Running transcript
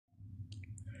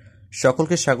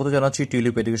সকলকে স্বাগত জানাচ্ছি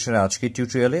টিউলিপ এডুকেশনের আজকের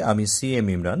টিউটোরিয়ালে। আমি সিএম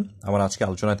ইমরান। আমার আজকে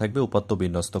আলোচনায় থাকবে উপাত্ত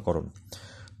বিন্যস্তকরণ।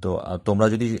 তো তোমরা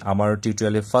যদি আমার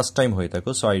টিউটোরিয়ালে ফার্স্ট টাইম হয়ে থাকো,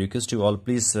 so I request you all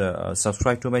please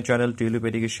subscribe to my channel tulip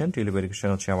education. Tulip education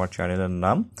হচ্ছে আমার চ্যানেলের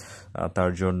নাম।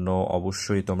 তার জন্য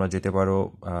অবশ্যই তোমরা যেতে পারো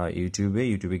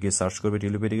ইউটিউবে গিয়ে সার্চ করবে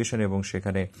টিউলিপ এডুকেশন এবং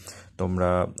সেখানে তোমরা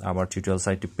আমার টিউটোরিয়াল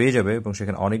সাইটটি পেয়ে যাবে এবং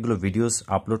সেখানে অনেকগুলো ভিডিওস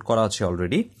আপলোড করা আছে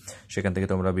অলরেডি। সেখান থেকে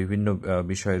তোমরা বিভিন্ন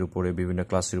বিষয়ের উপরে, বিভিন্ন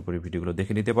ক্লাসের উপরে ভিডিওগুলো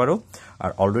দেখে নিতে পারো।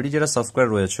 আর অলরেডি যারা সাবস্ক্রাইব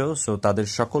রয়েছে, সো তাদের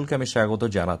সকলকে আমি স্বাগত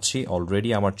জানাচ্ছি। অলরেডি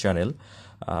আমার চ্যানেল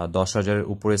 10,000-এর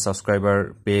উপরে সাবস্ক্রাইবার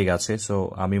পেয়ে গেছে। সো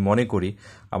আমি মনে করি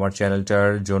আমার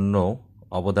চ্যানেলটার জন্য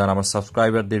অবদান আমার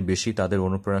সাবস্ক্রাইবারদের বেশি। তাদের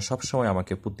অনুপ্রেরণা সবসময়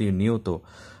আমাকে প্রতিনিয়ত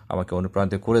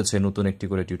অনুপ্রাণিত করেছে নতুন একটি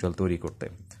করে টিউটোরিয়াল তৈরি করতে।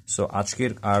 সো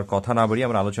আজকের আর কথা না বাড়িয়ে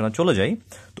আমরা আলোচনা চলে যাই।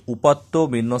 তো উপাত্ত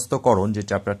বিন্যস্তকরণ যে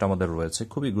চ্যাপ্টারটা আমাদের রয়েছে,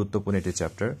 খুবই গুরুত্বপূর্ণ একটি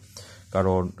চ্যাপ্টার।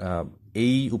 কারণ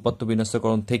এই উপাত্ত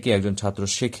বিন্যস্তকরণ থেকে একজন ছাত্র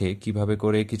শেখে কিভাবে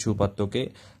করে কিছু উপাত্তকে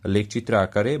লেখচিত্র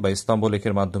আকারে বা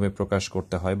স্তম্ভলেখের মাধ্যমে প্রকাশ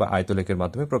করতে হয় বা আয়তলেখের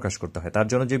মাধ্যমে প্রকাশ করতে হয়। তার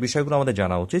জন্য যে বিষয়গুলো আমাদের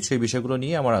জানা উচিত, সেই বিষয়গুলো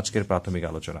নিয়ে আমার আজকের প্রাথমিক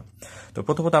আলোচনা। তো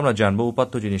প্রথমত আমরা জানবো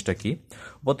উপাত্ত জিনিসটা কি।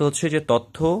 উপাত্ত হচ্ছে যে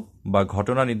তথ্য বা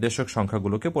ঘটনা নির্দেশক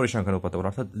সংখ্যাগুলোকে পরিসংখ্যান উপাত্ত বলে,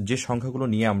 অর্থাৎ যে সংখ্যাগুলো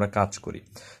নিয়ে আমরা কাজ করি।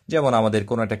 যেমন আমাদের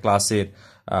কোনো একটা ক্লাসের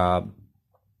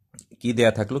কি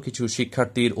দেয়া থাকলো, কিছু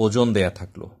শিক্ষার্থীর ওজন দেয়া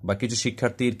থাকলো, বা কিছু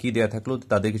শিক্ষার্থীর কি দেয়া থাকলো,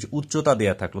 তাদের কিছু উচ্চতা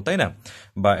দেয়া থাকলো, তাই না?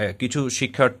 বা কিছু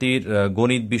শিক্ষার্থীর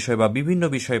গণিত বিষয় বা বিভিন্ন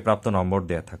বিষয়ে প্রাপ্ত নম্বর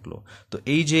দেয়া থাকলো। তো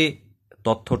এই যে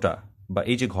তথ্যটা বা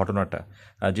এই যে ঘটনাটা,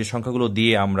 যে সংখ্যাগুলো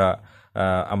দিয়ে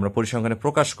আমরা পরিসংখ্যানে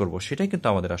প্রকাশ করব, সেটাই কিন্তু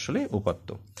আমাদের আসলে উপাত্ত।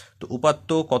 তো উপাত্ত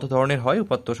কত ধরনের হয়?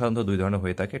 উপাত্ত সাধারণত দুই ধরনের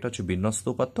হয়ে থাকে। এটা হচ্ছে বিন্যস্ত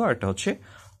উপাত্ত আর এটা হচ্ছে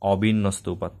অবিন্যস্ত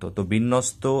উপাত্ত। তো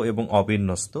বিন্যস্ত এবং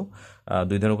অবিন্যস্ত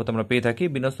দুই ধরনের উপাত্ত আমরা পেয়ে থাকি।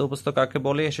 বিন্যস্ত উপাত্ত কাকে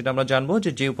বলে সেটা আমরা জানবো।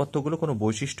 যে উপাত্তগুলো কোনো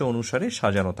বৈশিষ্ট্য অনুসারে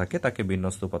সাজানো থাকে তাকে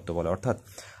বিন্যস্ত উপাত্ত বলে। অর্থাৎ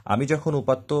আমি যখন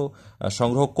উপাত্ত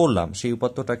সংগ্রহ করলাম, সেই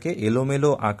উপাত্তটাকে এলোমেলো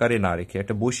আকারে না রেখে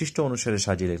একটা বৈশিষ্ট্য অনুসারে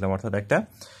সাজিয়ে লিখলাম। অর্থাৎ একটা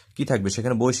কি থাকবে,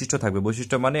 সেখানে বৈশিষ্ট্য থাকবে।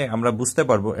 বৈশিষ্ট্য মানে আমরা বুঝতে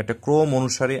পারবো একটা ক্রম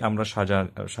অনুসারে আমরা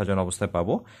সাজানো অবস্থায়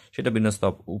পাবো, সেটা বিন্যস্ত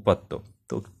উপাত্ত।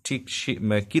 তো ঠিক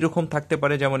কিরকম থাকতে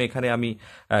পারে, যেমন এখানে আমি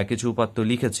কিছু উপাত্ত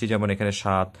লিখেছি, যেমন এখানে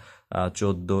 7,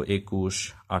 14, 21,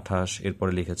 28,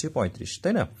 এরপরে লিখেছি 35,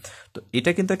 তাই না? তো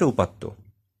এটা কিন্তু একটা উপাত্ত।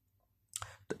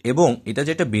 এবং এটা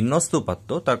যেটা বিন্যস্ত উপাত্ত,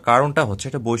 তার কারণটা হচ্ছে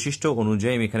একটা বৈশিষ্ট্য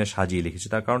অনুযায়ী আমি এখানে সাজিয়ে লিখেছি।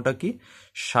 তার কারণটা কি?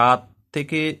 7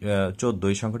 থেকে 14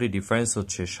 এই সংখ্যাটির ডিফারেন্স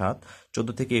হচ্ছে 7,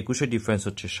 14 থেকে 21-এর ডিফারেন্স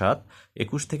হচ্ছে 7,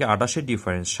 21 থেকে 28-এর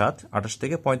ডিফারেন্স 7, 28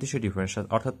 থেকে 35-এর ডিফারেন্স 7।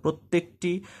 অর্থাৎ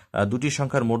প্রত্যেকটি দুটি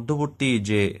সংখ্যার মধ্যবর্তী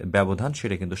যে ব্যবধান,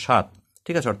 সেটা কিন্তু 7।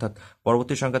 ঠিক আছে? অর্থাৎ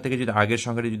পরবর্তী সংখ্যা থেকে যদি আগের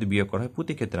সংখ্যাটি যদি বিয়োগ করা হয়,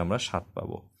 প্রতি ক্ষেত্রে আমরা 7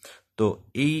 পাবো। তো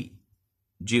এই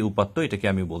যে উপাত্ত, এটাকে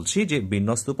আমি বলছি যে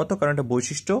বিন্যস্ত উপাত্ত, কারণ এটা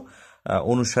বৈশিষ্ট্য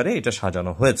অনুসারে এটা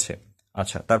সাজানো হয়েছে।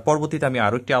 আচ্ছা, তার পরবর্তীতে আমি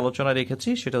আরো একটি আলোচনা রেখেছি,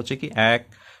 সেটা হচ্ছে কি 1,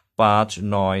 5,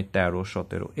 9, 13,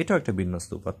 17। এটাও একটা বিন্যস্ত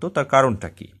উপাত্ত। তার কারণটা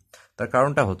কি? তার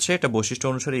কারণটা হচ্ছে এটা বৈশিষ্ট্য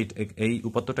অনুসারে এই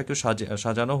উপাত্তটাকেও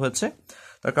সাজানো হয়েছে।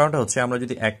 তার কারণটা হচ্ছে আমরা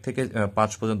যদি 1 থেকে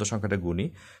 5 পর্যন্ত সংখ্যাটা গুনি,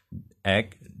 1,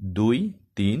 2,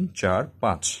 3, 4,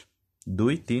 5,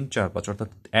 2, 3, 4, 5, অর্থাৎ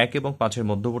 1 এবং 5-এর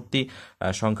মধ্যবর্তী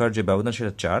সংখ্যার যে ব্যবধান,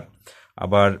 সেটা 4।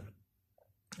 আবার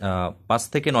 5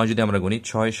 থেকে 9 যদি আমরা গুনি,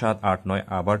 6, 7, 8, 9,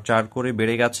 আবার 4 করে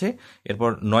বেড়ে গেছে। এরপর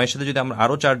 9-এর সাথে যদি আমরা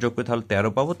আরো 4 যোগ করি, তাহলে 13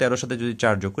 পাবো। 13-এর সাথে যদি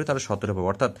 4 যোগ করি, তাহলে 17 পাবো।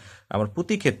 অর্থাৎ আমার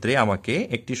প্রতি ক্ষেত্রে আমাকে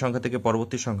একটি সংখ্যা থেকে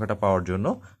পরবর্তী সংখ্যাটা পাওয়ার জন্য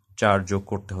 4 যোগ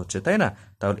করতে হচ্ছে, তাই না?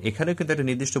 তাহলে এখানেও কিন্তু একটা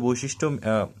নির্দিষ্ট বৈশিষ্ট্য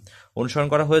অনুসরণ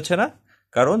করা হয়েছে না?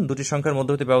 কারণ দুটি সংখ্যার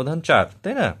মধ্যবর্তী ব্যবধান 4,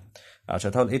 তাই না? আচ্ছা,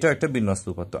 তাহলে এটাও একটা বিন্যস্ত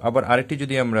উপাত্ত। আবার আরেকটি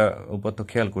যদি আমরা উপাত্ত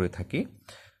খেয়াল করে থাকি,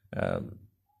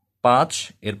 5,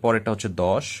 এরপর এটা হচ্ছে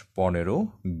 10, 15,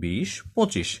 20,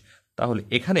 25। তাহলে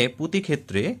এখানে প্রতি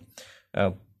ক্ষেত্রে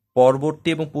পরবর্তী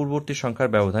এবং পূর্ববর্তী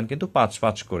সংখ্যার ব্যবধান কিন্তু 5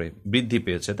 5 করে বৃদ্ধি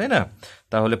পেয়েছে, তাই না?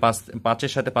 তাহলে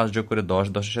 5-এর সাথে 5 যোগ করে 10,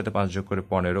 10-এর সাথে 5 যোগ করে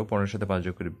 15, 15-এর সাথে 5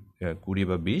 যোগ করে 20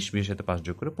 বা 20, 20-এর সাথে 5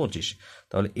 যোগ করে 25।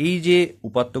 তাহলে এই যে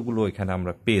উপাত্তগুলো এখানে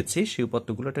আমরা পেয়েছি, সেই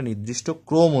উপাত্তগুলো একটা নির্দিষ্ট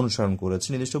ক্রম অনুসরণ করেছে,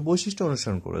 নির্দিষ্ট বৈশিষ্ট্য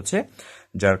অনুসরণ করেছে,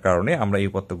 যার কারণে আমরা এই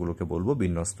উপাত্তগুলোকে বলবো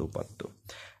বিন্যস্ত উপাত্ত।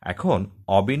 এখন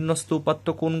অবিন্যস্ত উপাত্ত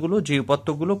কোনগুলো? যে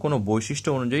উপাত্তগুলো কোনো বৈশিষ্ট্য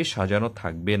অনুযায়ী সাজানো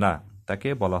থাকবে না, তাকে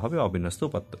বলা হবে অবিন্যস্ত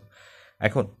উপাত্ত।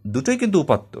 এখন দুটোই কিন্তু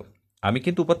উপাত্ত। আমি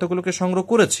কিন্তু উপাত্তগুলোকে সংগ্রহ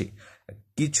করেছি।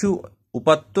 কিছু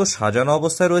উপাত্ত সাজানো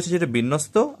অবস্থায় রয়েছে, যেটা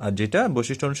বিন্যস্ত, আর যেটা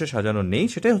বৈশিষ্ট্য অনুসারে সাজানো নেই,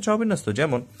 সেটাই হচ্ছে অবিন্যস্ত।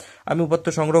 যেমন আমি উপাত্ত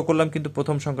সংগ্রহ করলাম, কিন্তু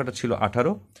প্রথম সংখ্যাটা ছিল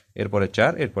 18, এরপরে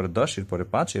 4, এরপরে 10, এরপরে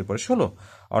 5, এরপরে 16।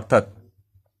 অর্থাৎ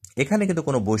এখানে কিন্তু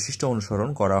কোনো বৈশিষ্ট্য অনুসরণ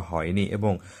করা হয়নি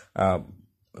এবং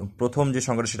প্রথম যে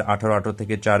সংখ্যাটা সেটা 18, 18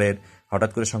 থেকে 4-এর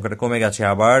হঠাৎ করে সংখ্যাটা কমে গেছে,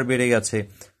 আবার বেড়ে গেছে,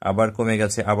 আবার কমে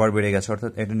গেছে, আবার বেড়ে গেছে,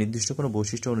 অর্থাৎ একটা নির্দিষ্ট কোনো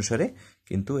বৈশিষ্ট্য অনুসারে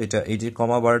কিন্তু এটা, এই যে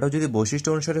কমা বাড়াটাও যদি বৈশিষ্ট্য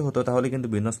অনুসারে হতো তাহলে কিন্তু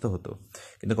বিন্যস্ত হতো,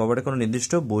 কিন্তু কমাটা কোনো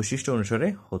নির্দিষ্ট বৈশিষ্ট্য অনুসারে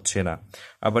হচ্ছে না।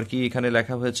 আবার কি এখানে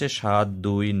লেখা হয়েছে 7,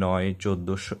 2, 9,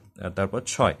 14, তারপর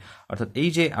 6, অর্থাৎ এই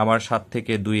যে আমার 7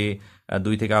 থেকে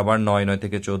 2 থেকে আবার 9, 9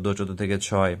 থেকে 14, 14 থেকে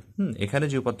 6, এখানে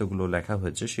যে উপাত্তগুলো লেখা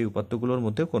হয়েছে সেই উপাত্তগুলোর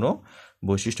মধ্যে কোনো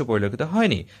বৈশিষ্ট্য পরিলক্ষিত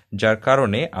হয়নি, যার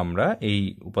কারণে আমরা এই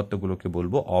উপাত্তগুলোকে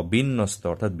বলবো অবিন্যস্ত,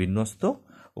 অর্থাৎ বিন্যস্ত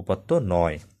উপাত্ত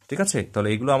নয়। ঠিক আছে, তাহলে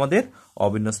এগুলো আমাদের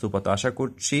অবিন্যস্ত উপাত্ত। আশা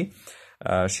করছি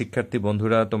শিক্ষার্থী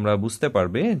বন্ধুরা তোমরা বুঝতে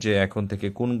পারবে যে এখন থেকে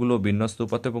কোনগুলো বিন্যস্ত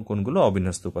উপাত্ত এবং কোনগুলো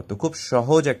অবিন্যস্ত উপাত্ত। খুব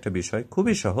সহজ একটা বিষয়,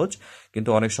 খুবই সহজ, কিন্তু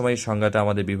অনেক সময় এই সংজ্ঞাটা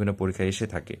আমাদের বিভিন্ন পরীক্ষায় এসে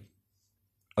থাকে।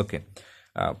 ওকে,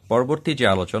 পরবর্তী যে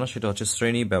আলোচনা সেটা হচ্ছে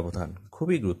শ্রেণী ব্যবধান।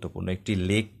 খুবই গুরুত্বপূর্ণ। একটি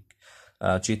লেখ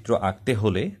চিত্র আঁকতে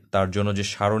হলে তার জন্য যে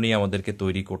সারণী আমাদেরকে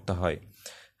তৈরি করতে হয়,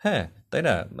 হ্যাঁ তাই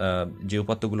না, যে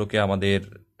উপাত্তগুলোকে আমাদের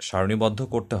সারণীবদ্ধ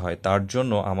করতে হয় তার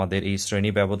জন্য আমাদের এই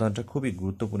শ্রেণী ব্যবধানটা খুবই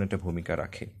গুরুত্বপূর্ণ একটা ভূমিকা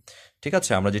রাখে। ঠিক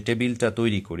আছে, আমরা যে টেবিলটা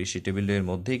তৈরি করি সেই টেবিলের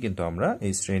মধ্যেই কিন্তু আমরা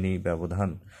এই শ্রেণী ব্যবধান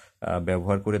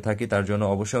ব্যবহার করে থাকি। তার জন্য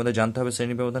অবশ্যই আমাদের জানতে হবে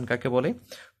শ্রেণী ব্যবধান কাকে বলে।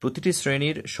 প্রতিটি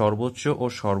শ্রেণীর সর্বোচ্চ ও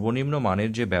সর্বনিম্ন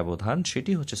মানের যে ব্যবধান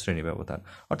সেটি হচ্ছে শ্রেণী ব্যবধান।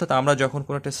 অর্থাৎ আমরা যখন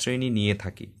কোনো একটা শ্রেণী নিয়ে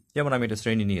থাকি, যেমন আমি একটা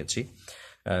শ্রেণী নিয়েছি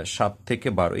 7 থেকে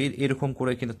 12, এরকম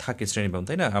করে কিন্তু থাকে শ্রেণী ব্যবধান,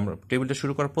 তাই না। আমরা টেবিলটা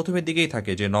শুরু করার প্রথমের দিকেই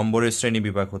থাকে যে নম্বরের শ্রেণী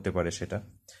বিভাগ হতে পারে সেটা,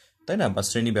 তাই না, বা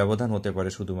শ্রেণী ব্যবধান হতে পারে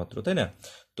শুধুমাত্র, তাই না।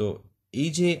 তো এই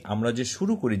যে আমরা যে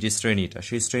শুরু করি যে শ্রেণীটা,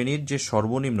 সেই শ্রেণীর যে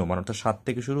সর্বনিম্ন মান, অর্থাৎ 7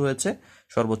 থেকে শুরু হয়েছে,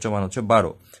 সর্বোচ্চ মান হচ্ছে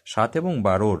 12, 7 এবং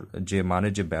 12-র যে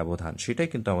মানের যে ব্যবধান সেটাই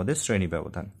কিন্তু আমাদের শ্রেণী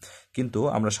ব্যবধান। কিন্তু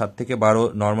আমরা 7 থেকে 12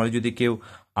 নর্মালি যদি কেউ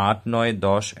 8, 9,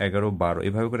 10, 11, 12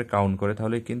 এভাবে করে কাউন্ট করে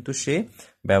তাহলে কিন্তু সে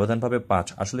ব্যবধান পাবে 5।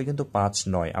 আসলে কিন্তু 5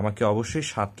 নয়, আমাকে অবশ্যই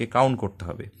 7কে কাউন্ট করতে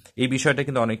হবে। এই বিষয়টা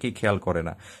কিন্তু অনেকেই খেয়াল করে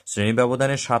না। শ্রেণী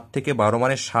ব্যবধানে 7 থেকে 12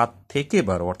 মানে 7 থেকে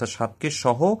 12, অর্থাৎ 7কে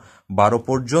সহ 12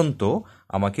 পর্যন্ত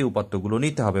আমাকে উপাত্তগুলো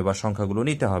নিতে হবে বা সংখ্যাগুলো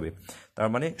নিতে হবে। তার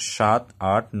মানে 7,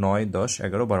 8, 9, 10,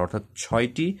 11, 12, অর্থাৎ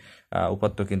 6টি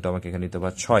উপাত্ত কিন্তু আমাকে এখানে নিতে হবে।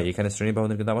 6 এখানে শ্রেণী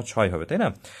ব্যবধান কিন্তু আমার 6 হবে, তাই না।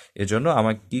 এজন্য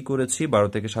আমি কি করেছি, 12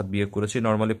 থেকে 7 বিয়োগ করেছি,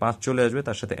 নর্মালি 5 চলে আসবে,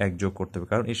 তার সাথে 1 যোগ করতে হবে,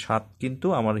 কারণ এই 7 কিন্তু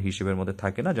আমার হিসেবের মধ্যে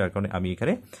থাকে না, যার কারণে আমি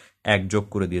এখানে 1 যোগ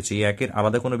করে দিয়েছি। এই 1-এর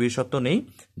আলাদা কোনো বিশেষত্ব নেই,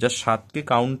 যা 7কে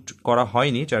কাউন্ট করা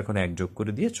হয়নি, যার কারণে 1 যোগ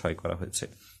করে দিয়ে 6 করা হয়েছে।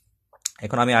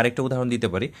 এখন আমি আরেকটা উদাহরণ দিতে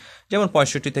পারি, যেমন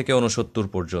 65 থেকে 69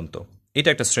 পর্যন্ত। এটা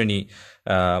একটা শ্রেণী,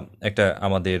 একটা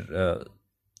আমাদের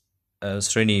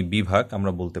শ্রেণী বিভাগ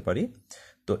আমরা বলতে পারি।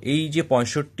 তো এই যে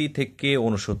 65 থেকে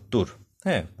 69,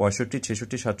 হ্যাঁ 65,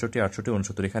 66, 67, 68,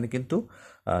 69, এখানে কিন্তু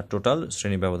টোটাল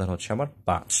শ্রেণী ব্যবধান হচ্ছে আমার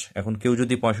 5। এখন কেউ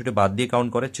যদি 65 বাদ দিয়ে কাউন্ট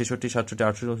করে 66, 67,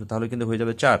 68, 69, তাহলে কিন্তু হয়ে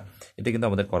যাবে 4। এটা কিন্তু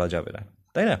আমাদের করা যাবে না,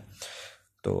 তাই না।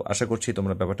 তো আশা করছি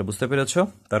তোমরা ব্যাপারটা বুঝতে পেরেছ।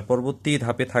 তার পরবর্তী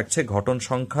ধাপে থাকছে ঘটন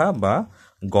সংখ্যা বা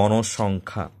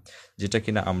গণসংখ্যা, যেটা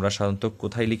কিনা আমরা সাধারণত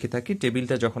কোথায় লিখে থাকি,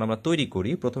 টেবিলটা যখন আমরা তৈরি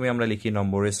করি প্রথমে আমরা লিখি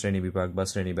নম্বরের শ্রেণী বিভাগ বা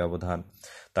শ্রেণী ব্যবধান,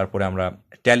 তারপরে আমরা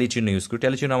ট্যালি চিহ্ন ইউজ করি।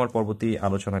 ট্যালি চিহ্ন আমার পরবর্তী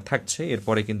আলোচনায় থাকছে।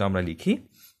 এরপরে কিন্তু আমরা লিখি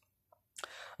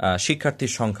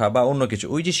শিক্ষার্থীর সংখ্যা বা অন্য কিছু।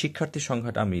 ওই যে শিক্ষার্থীর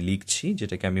সংখ্যাটা আমি লিখছি,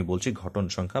 যেটাকে আমি বলছি ঘটন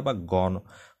সংখ্যা বা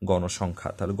গণসংখ্যা।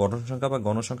 তাহলে ঘটন সংখ্যা বা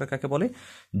গণসংখ্যা কাকে বলে?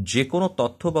 যে কোনো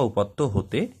তথ্য বা উপাত্ত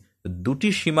হতে দুটি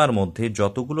সীমার মধ্যে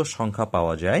যতগুলো সংখ্যা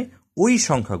পাওয়া যায় ওই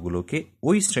সংখ্যাগুলোকে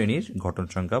ওই শ্রেণীর ঘটন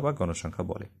সংখ্যা বা গণসংখ্যা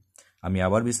বলে। আমি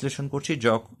আবার বিশ্লেষণ করছি,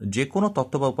 যে কোনো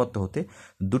তথ্য বা উপাত্ত হতে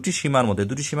দুটি সীমার মধ্যে,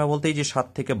 দুটি সীমা বলতে এই যে 7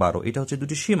 থেকে 12, এটা হচ্ছে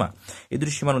দুটি সীমা। এই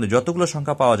দুটি সীমার মধ্যে যতগুলো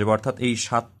সংখ্যা পাওয়া যাবে, অর্থাৎ এই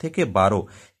 7 থেকে 12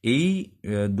 এই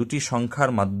দুটি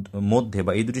সংখ্যার মধ্যে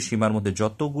বা এই দুটি সীমার মধ্যে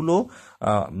যতগুলো,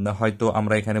 হয়তো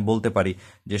আমরা এখানে বলতে পারি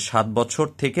যে 7 বছর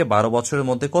থেকে 12 বছরের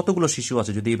মধ্যে কতগুলো শিশু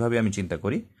আছে, যদি এইভাবে আমি চিন্তা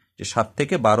করি যে 7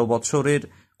 থেকে 12 বছরের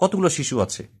কতগুলো শিশু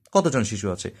আছে, কতজন শিশু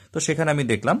আছে, তো সেখানে আমি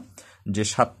দেখলাম যে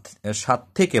 7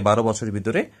 থেকে 12 বছরের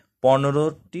ভিতরে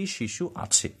 15টি শিশু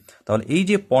আছে। তাহলে এই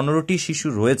যে 15টি শিশু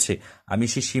রয়েছে, আমি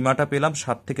সেই সীমাটা পেলাম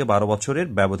 7 থেকে 12 বছরের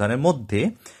ব্যবধানের মধ্যে,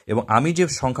 এবং আমি যে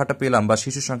সংখ্যাটা পেলাম বা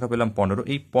শিশুর সংখ্যা পেলাম 15,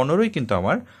 এই 15ই কিন্তু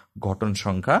আমার ঘটন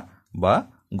সংখ্যা বা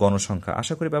গণসংখ্যা।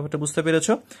 আশা করি ব্যাপারটা বুঝতে পেরেছ।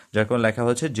 যার কারণে লেখা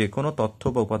হয়েছে যে কোনো তথ্য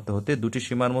বা উপাত্ত হতে দুটি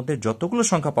সীমার মধ্যে যতগুলো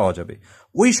সংখ্যা পাওয়া যাবে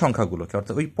ওই সংখ্যাগুলোকে,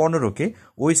 অর্থাৎ ওই 15কে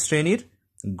ওই শ্রেণীর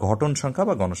ঘটন সংখ্যা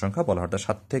বা গণসংখ্যা বলা হয়। অর্থাৎ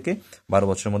 7 থেকে 12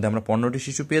 বছরের মধ্যে আমরা 15টি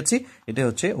শিশু পেয়েছি, এটা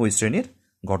হচ্ছে ওই শ্রেণীর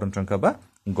ঘটন সংখ্যা বা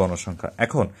গণসংখ্যা।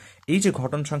 এখন এই যে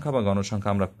ঘটন সংখ্যা বা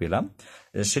গণসংখ্যা আমরা পেলাম,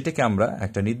 সেটাকে আমরা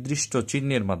একটা নির্দিষ্ট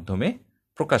চিহ্নের মাধ্যমে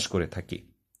প্রকাশ করে থাকি,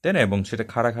 তাই না, এবং সেটা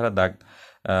খাড়া খাড়া দাগ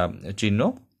চিহ্ন,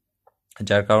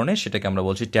 যার কারণে সেটাকে আমরা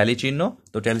বলছি ট্যালি চিহ্ন।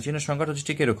 তো ট্যালি চিহ্নের সংখ্যাটা হচ্ছে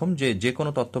ঠিক এরকম যে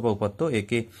কোনো তথ্য বা উপাত্ত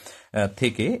একে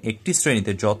থেকে একটি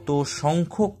শ্রেণীতে যত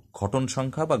সংখ্যক ঘটন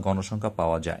সংখ্যা বা গণসংখ্যা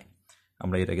পাওয়া যায়,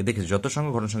 আমরা এর আগে দেখেছি যত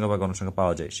সংখ্যক ঘটনা সংখ্যা বা গণসংখ্যা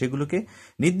পাওয়া যায় সেগুলোকে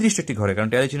নির্দিষ্ট একটি ঘরে, কারণ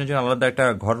ট্যালি চিহ্নের জন্য আলাদা একটা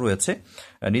ঘর রয়েছে,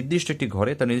 নির্দিষ্ট একটি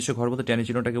ঘরে, তার নির্দিষ্ট ঘর বলতে ট্যালি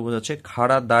চিহ্নটাকে বোঝাচ্ছে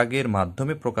খাড়া দাগের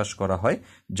মাধ্যমে প্রকাশ করা হয়,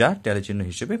 যা ট্যালি চিহ্ন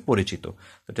হিসেবে পরিচিত।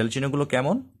 তো ট্যালি চিহ্নগুলো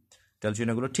কেমন? ট্যালি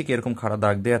চিহ্নগুলো ঠিক এরকম খাড়া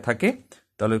দাগ দেয়া থাকে।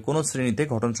 তাহলে কোনো শ্রেণীতে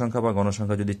ঘটন সংখ্যা বা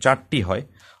গণসংখ্যা যদি 4টি হয়,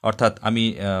 অর্থাৎ আমি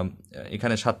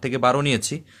এখানে 7 থেকে 12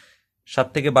 নিয়েছি, 7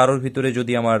 থেকে 12-র ভিতরে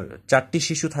যদি আমার 4টি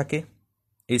শিশু থাকে,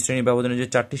 এই শ্রেণী ব্যবধানে যদি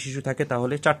 4টি শিশু থাকে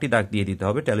তাহলে 4টি দাগ দিয়ে দিতে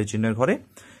হবে ট্যালি চিহ্নের ঘরে,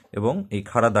 এবং এই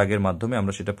খাড়া দাগের মাধ্যমে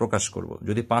আমরা সেটা প্রকাশ করব।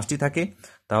 যদি 5টি থাকে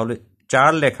তাহলে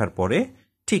 4 লেখার পরে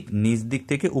ঠিক নিচ দিক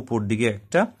থেকে উপর দিকে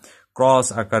একটা ক্রস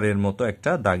আকারের মতো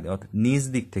একটা দাগ দেওয়া, নিচ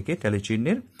দিক থেকে ট্যালি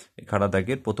চিহ্নের খাড়া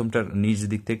দাগের প্রথমটার নিচ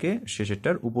দিক থেকে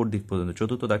শেষেরটার উপর দিক পর্যন্ত,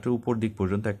 চতুর্থ দাগটার উপর দিক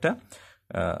পর্যন্ত একটা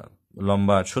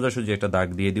লম্বা সোজাসুজি একটা দাগ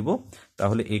দিয়ে দিব।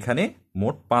 তাহলে এখানে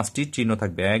মোট 5টি চিহ্ন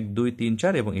থাকবে, 1 2 3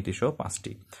 4 এবং এটি সহ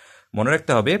 5টি। মনে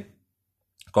রাখতে হবে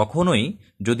কখনোই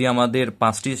যদি আমাদের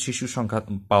 5টি শিশুর সংখ্যা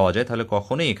পাওয়া যায় তাহলে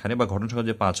কখনোই এখানে বা ঘটনা সংখ্যা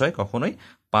যে 5 হয় কখনোই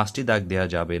 5টি দাগ দেওয়া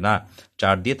যাবে না,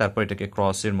 4 দিয়ে তারপর এটাকে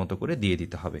ক্রসের মতো করে দিয়ে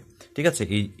দিতে হবে। ঠিক আছে,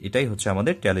 এটাই হচ্ছে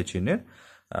আমাদের ট্যালি চিহ্নের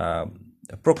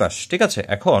প্রকাশ। ঠিক আছে,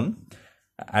 এখন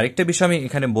আরেকটা বিষয় আমি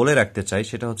এখানে বলে রাখতে চাই,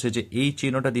 সেটা হচ্ছে যে এই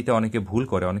চিহ্নটা দিতে অনেকে ভুল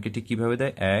করে। অনেকে ঠিক কিভাবে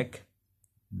দেয়, 1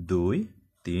 2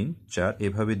 3 4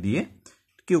 এভাবে দিয়ে,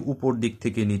 কেউ উপর দিক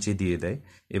থেকে নিচে দিয়ে দেয়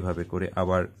এভাবে করে,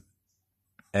 আবার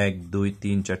 1 2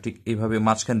 3 4 ঠিক এইভাবে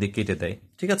মাঝখান দিয়ে কেটে দেয়।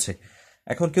 ঠিক আছে,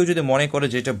 এখন কেউ যদি মনে করে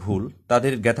যে এটা ভুল,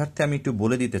 তাদের জ্ঞাতার্থে আমি একটু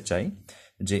বলে দিতে চাই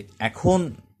যে এখন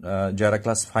যারা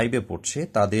ক্লাস 5-এ পড়ছে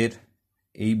তাদের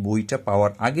এই বইটা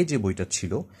পাওয়ার আগে যে বইটা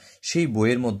ছিল সেই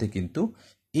বইয়ের মধ্যে কিন্তু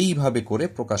এইভাবে করে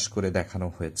প্রকাশ করে দেখানো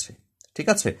হয়েছে। ঠিক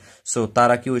আছে, সো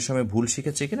তারা কি ওই সময় ভুল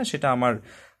শিখেছে কিনা সেটা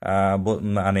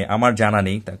মানে আমার জানা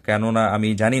নেই, কেননা আমি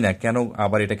জানি না কেন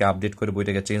আবার এটাকে আপডেট করে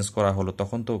বইটাকে চেঞ্জ করা হলো,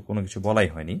 তখন তো কোনো কিছু বলাই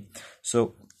হয়নি। সো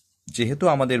যেহেতু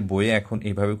আমাদের বইয়ে এখন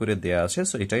এইভাবে করে দেয়া আছে,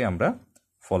 সো এটাই আমরা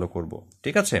ফলো করব।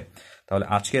 ঠিক আছে, তাহলে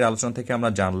আজকের আলোচনা থেকে আমরা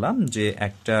জানলাম যে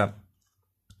একটা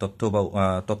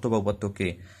তথ্য বা উপাত্তকে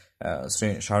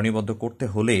সারণীবদ্ধ করতে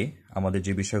হলে আমাদের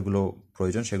যে বিষয়গুলো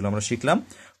প্রয়োজন সেগুলো আমরা শিখলাম।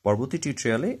 পরবর্তী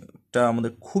টিউটোরিয়ালে এটা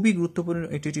আমাদের খুবই গুরুত্বপূর্ণ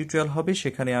একটি টিউটোরিয়াল হবে,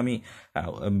 সেখানে আমি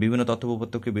বিভিন্ন তথ্য বা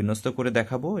উপাত্তকে বিন্যস্ত করে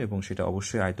দেখাবো, এবং সেটা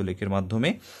অবশ্যই আয়তলেখের মাধ্যমে,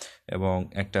 এবং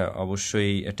একটা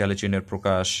অবশ্যই ট্যালি চিহ্নের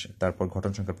প্রকাশ, তারপর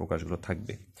ঘটন সংখ্যার প্রকাশগুলো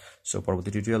থাকবে। সো পরবর্তী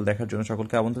টিউটোরিয়াল দেখার জন্য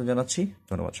সকলকে আমন্ত্রণ জানাচ্ছি।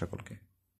 ধন্যবাদ সকলকে।